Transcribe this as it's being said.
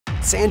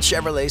Sand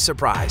Chevrolet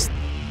Surprise.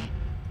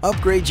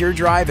 Upgrade your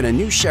drive in a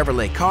new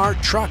Chevrolet car,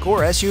 truck,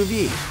 or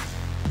SUV.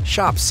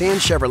 Shop Sand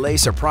Chevrolet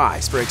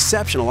Surprise for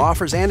exceptional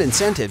offers and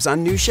incentives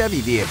on new Chevy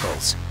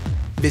vehicles.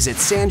 Visit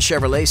Sand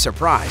Chevrolet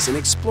Surprise and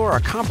explore our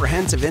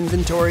comprehensive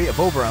inventory of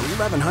over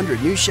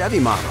 1,100 new Chevy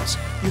models.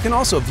 You can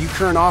also view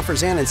current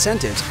offers and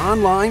incentives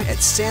online at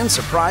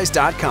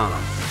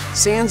sandsurprise.com.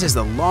 Sands is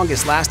the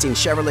longest-lasting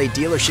Chevrolet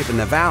dealership in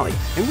the Valley,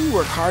 and we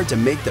work hard to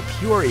make the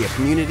Peoria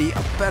community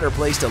a better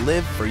place to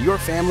live for your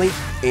family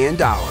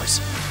and ours.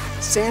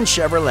 Sand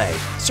Chevrolet,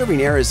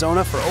 serving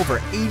Arizona for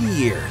over 80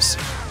 years.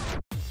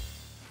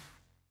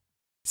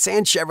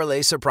 Sand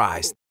Chevrolet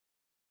Surprise.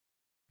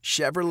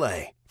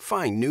 Chevrolet,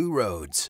 find new roads.